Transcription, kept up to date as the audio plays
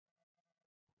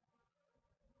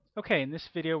Okay, in this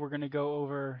video we're going to go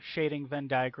over shading Venn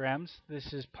diagrams.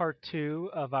 This is part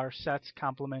 2 of our sets,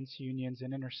 complements, unions,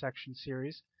 and intersections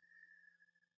series.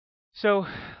 So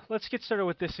let's get started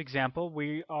with this example.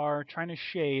 We are trying to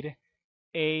shade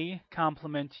A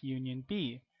complement union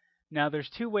B. Now there's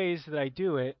two ways that I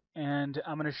do it, and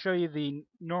I'm going to show you the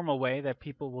normal way that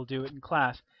people will do it in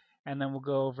class, and then we'll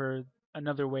go over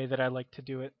another way that I like to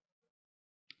do it.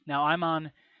 Now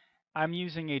I'm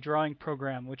using a drawing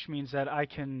program, which means that I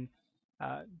can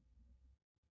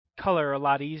color a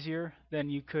lot easier than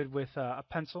you could with a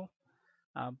pencil,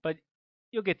 but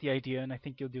you'll get the idea, and I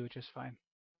think you'll do it just fine.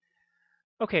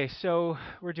 Okay, so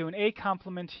we're doing A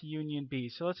complement union B.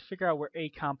 So let's figure out where A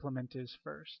complement is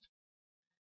first.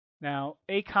 Now,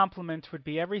 A complement would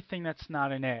be everything that's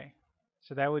not an A.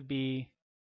 So that would be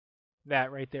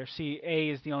that right there. See, A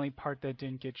is the only part that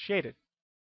didn't get shaded.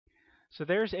 So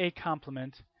there's A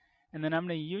complement, and then I'm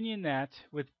going to union that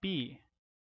with B.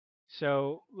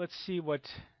 So let's see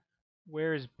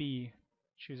where is B?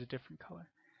 Choose a different color.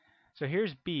 So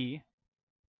here's B.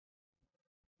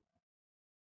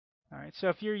 All right, so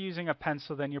if you're using a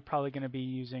pencil, then you're probably going to be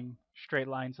using straight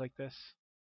lines like this.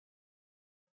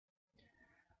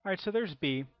 All right, so there's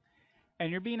B,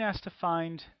 and you're being asked to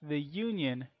find the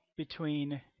union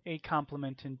between A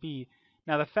complement and B.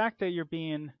 Now, the fact that you're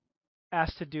being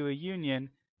asked to do a union,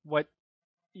 what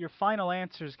your final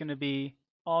answer is going to be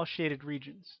all shaded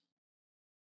regions.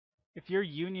 If you're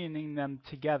unioning them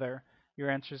together, your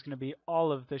answer is going to be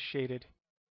all of the shaded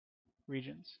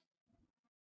regions.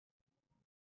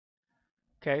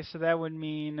 Okay, so that would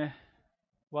mean,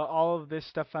 well, all of this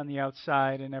stuff on the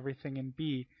outside and everything in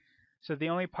B. So the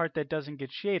only part that doesn't get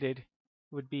shaded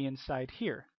would be inside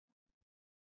here.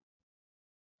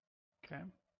 Okay.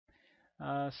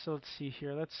 So let's see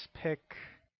here. Let's pick.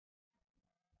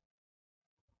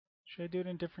 Should I do it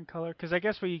in a different color? Because I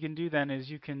guess what you can do then is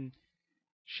you can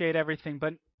shade everything,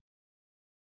 but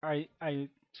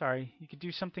sorry, you could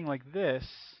do something like this,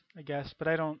 I guess, but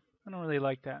I don't really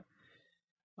like that.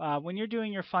 When you're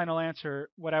doing your final answer,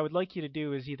 what I would like you to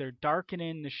do is either darken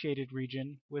in the shaded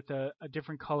region with a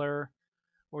different color,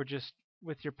 or just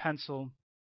with your pencil,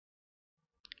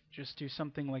 just do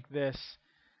something like this.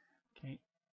 Okay.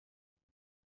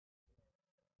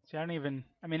 See, I mean,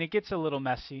 it gets a little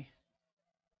messy,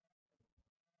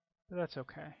 but that's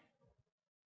okay.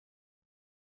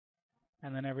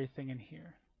 And then everything in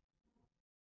here.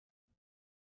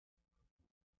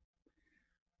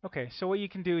 Okay, so what you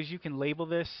can do is you can label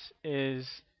this is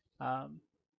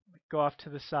go off to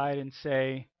the side and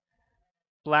say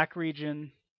black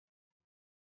region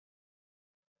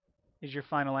is your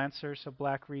final answer. So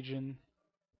black region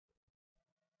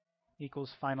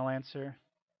equals final answer.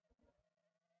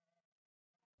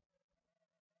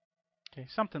 Okay,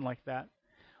 something like that.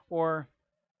 Or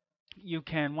you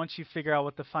can, once you figure out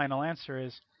what the final answer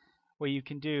is, what you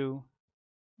can do,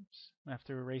 oops, I have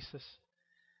to erase this,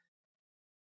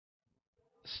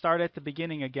 start at the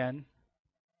beginning again.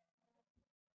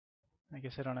 I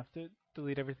guess I don't have to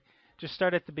delete everything. Just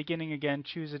start at the beginning again,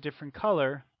 choose a different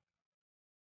color,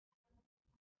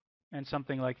 and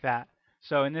something like that.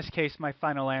 So in this case, my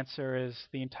final answer is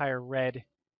the entire red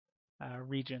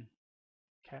region.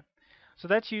 Okay, so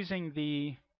that's using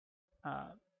the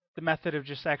method of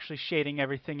just actually shading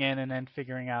everything in and then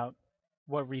figuring out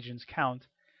what regions count.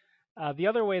 The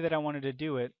other way that I wanted to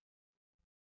do it,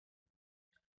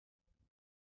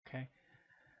 okay,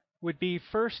 would be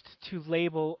first to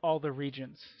label all the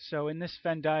regions. So in this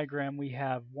Venn diagram, we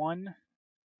have 1,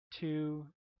 2,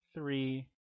 3,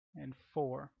 and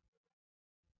 4.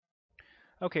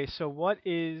 Okay, so what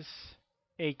is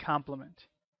A complement?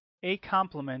 A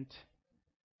complement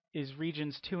is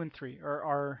regions 2 and 3, or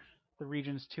are the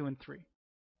regions 2 and 3.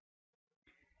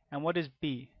 And what is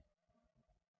B?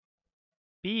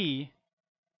 B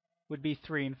would be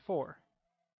 3 and 4.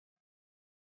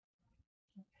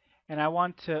 And I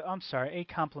want to, I'm sorry, A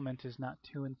complement is not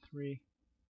 2 and 3.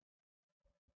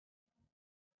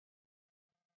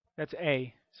 That's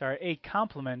A. Sorry, A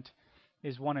complement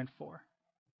is 1 and 4.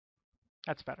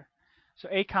 That's better. So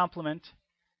A complement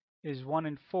is 1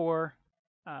 and 4.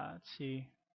 Let's see,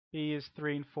 B is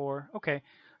 3 and 4. Okay,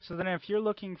 so then if you're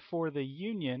looking for the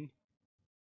union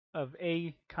of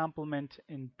A complement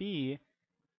and B,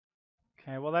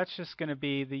 okay, well that's just going to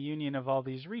be the union of all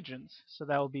these regions. So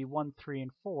that will be 1, 3,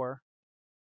 and 4.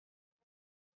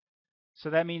 So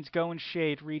that means go and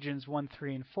shade regions 1,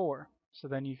 3, and 4. So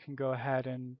then you can go ahead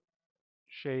and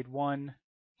shade 1,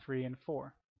 3, and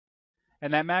 4.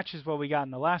 And that matches what we got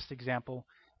in the last example.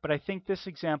 But I think this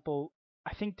example,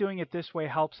 I think doing it this way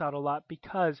helps out a lot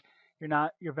because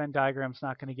your Venn diagram's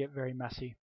not going to get very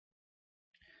messy.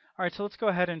 All right, so let's go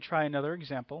ahead and try another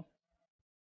example.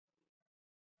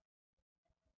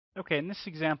 Okay, in this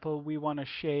example, we want to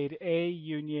shade A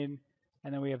union,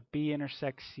 and then we have B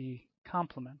intersects C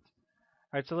complement.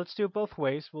 All right, so let's do it both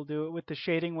ways. We'll do it with the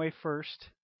shading way first,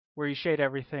 where you shade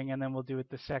everything, and then we'll do it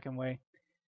the second way.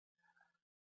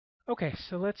 Okay,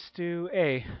 so let's do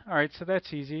A. All right, so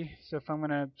that's easy. So if I'm going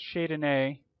to shade an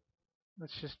A,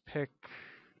 let's just pick,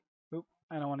 oop,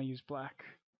 I don't want to use black.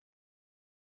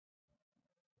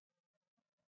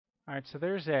 All right, so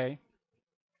there's A.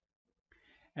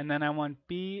 And then I want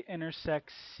B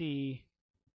intersects C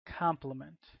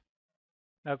complement.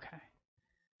 Okay,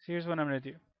 so here's what I'm going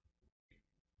to do.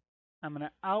 I'm going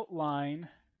to outline,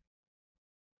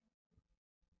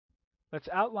 let's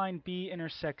outline B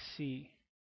intersects C.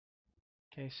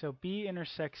 Okay, so B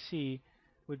intersects C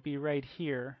would be right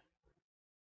here.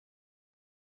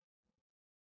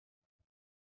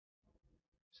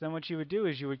 So then what you would do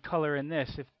is you would color in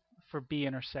this if for B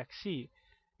intersects C,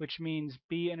 which means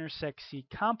B intersects C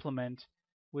complement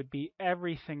would be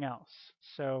everything else.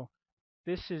 So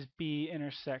this is B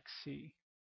intersects C.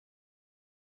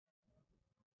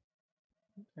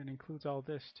 That includes all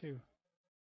this too.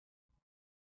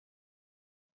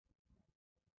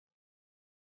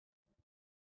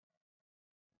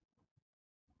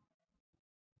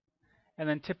 And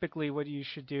then typically what you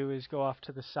should do is go off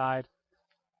to the side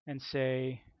and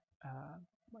say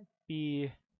like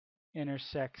B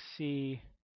intersects C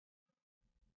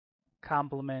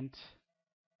complement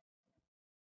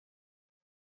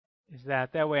is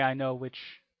that. That way I know which,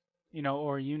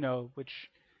 or which,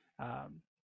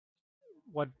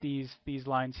 what these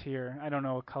lines here, I don't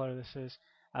know what color this is,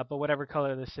 but whatever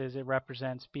color this is, it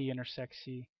represents B intersects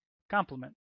C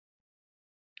complement.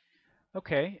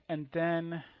 Okay, and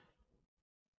then,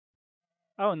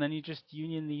 and then you just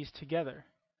union these together.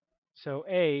 So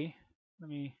A, let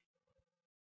me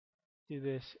do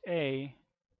this, A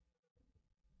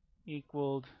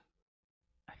equaled,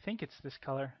 I think it's this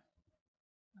color.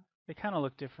 They kind of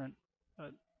look different.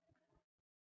 But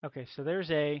okay, so there's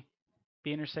A,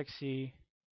 B intersects C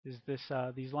is this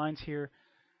these lines here.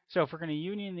 So if we're going to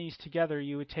union these together,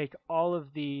 you would take all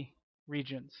of the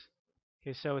regions.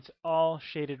 Okay, so it's all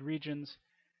shaded regions.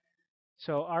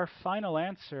 So our final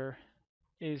answer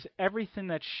is everything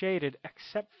that's shaded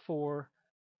except for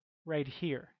right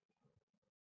here.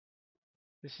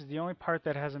 This is the only part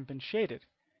that hasn't been shaded.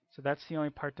 So that's the only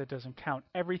part that doesn't count.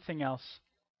 Everything else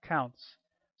counts.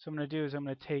 So what I'm going to do is I'm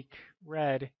going to take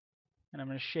red and I'm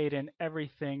going to shade in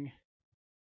everything,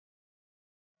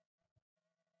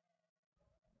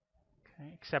 okay,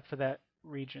 except for that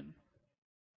region.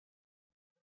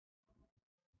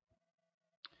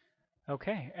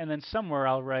 Okay, and then somewhere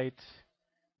I'll write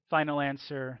final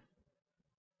answer.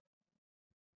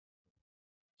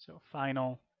 So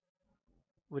final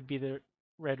would be the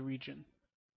red region.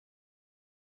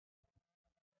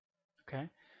 Okay,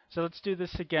 so let's do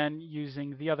this again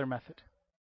using the other method.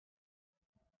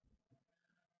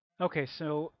 Okay,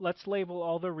 so let's label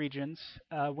all the regions.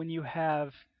 When you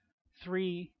have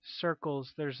 3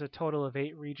 circles, there's a total of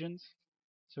 8 regions.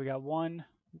 So we got one,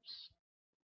 oops,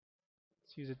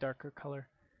 let's use a darker color.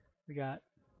 We got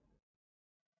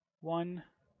 1,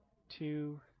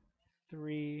 2,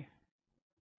 3,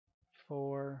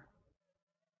 4,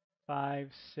 5,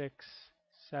 6,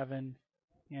 7,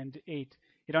 and 8.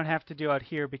 You don't have to do out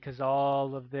here because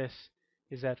all of this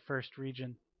is that first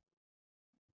region.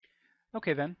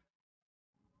 Okay then.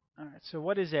 All right, so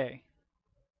what is A?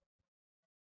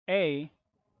 A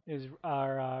is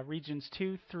our regions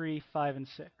 2, 3, 5, and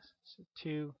 6. So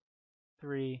 2,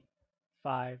 3,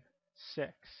 5,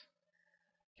 6.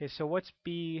 Okay, so what's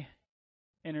B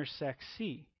intersects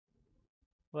C?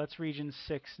 Well, that's regions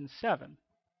 6 and 7.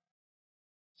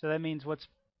 So that means what's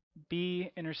B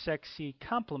intersects C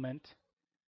complement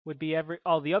would be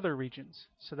all the other regions.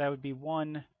 So that would be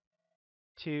 1,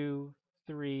 2,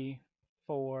 3,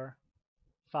 4,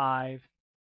 5,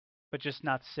 but just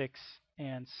not 6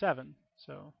 and 7.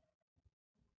 So,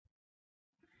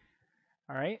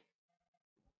 all right.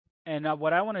 And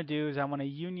what I want to do is I want to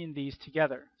union these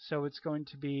together. So it's going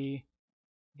to be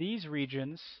these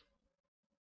regions,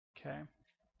 okay,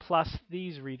 plus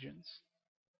these regions.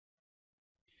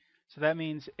 So that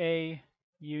means A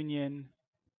union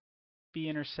B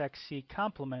intersects C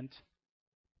complement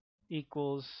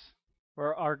equals,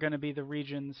 or are going to be the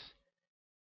regions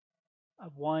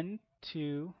of 1,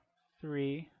 2,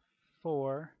 3,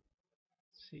 4,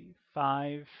 let's see,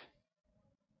 5,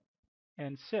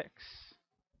 and 6.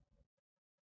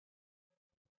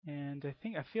 And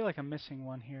I feel like I'm missing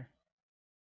one here.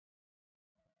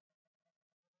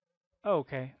 Oh,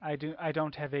 okay, I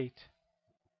don't have 8.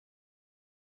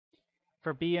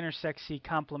 for B intersects C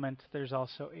complement, there's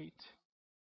also 8.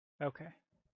 Okay.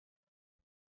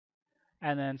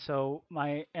 And then so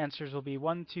my answers will be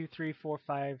 1, 2, 3, 4,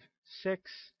 5,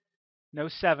 6. No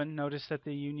 7. Notice that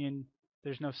the union,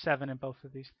 there's no 7 in both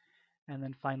of these. And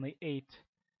then finally 8.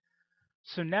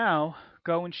 So now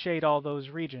go and shade all those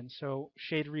regions. So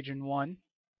shade region 1,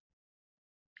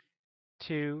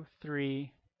 2,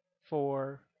 3,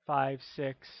 4, 5,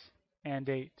 6, and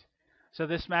 8. So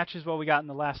this matches what we got in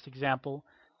the last example.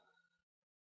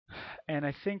 And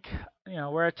I think,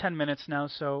 we're at 10 minutes now,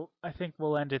 so I think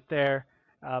we'll end it there.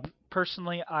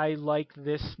 Personally, I like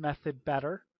this method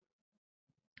better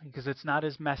because it's not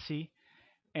as messy,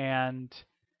 and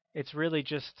it's really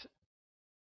just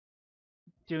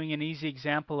doing an easy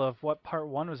example of what part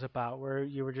 1 was about, where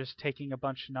you were just taking a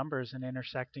bunch of numbers and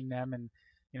intersecting them, and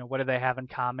what do they have in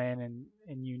common,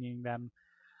 and unioning them.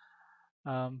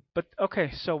 But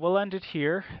okay, so we'll end it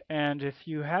here, and if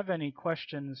you have any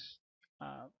questions,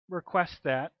 request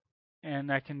that,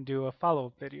 and I can do a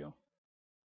follow-up video.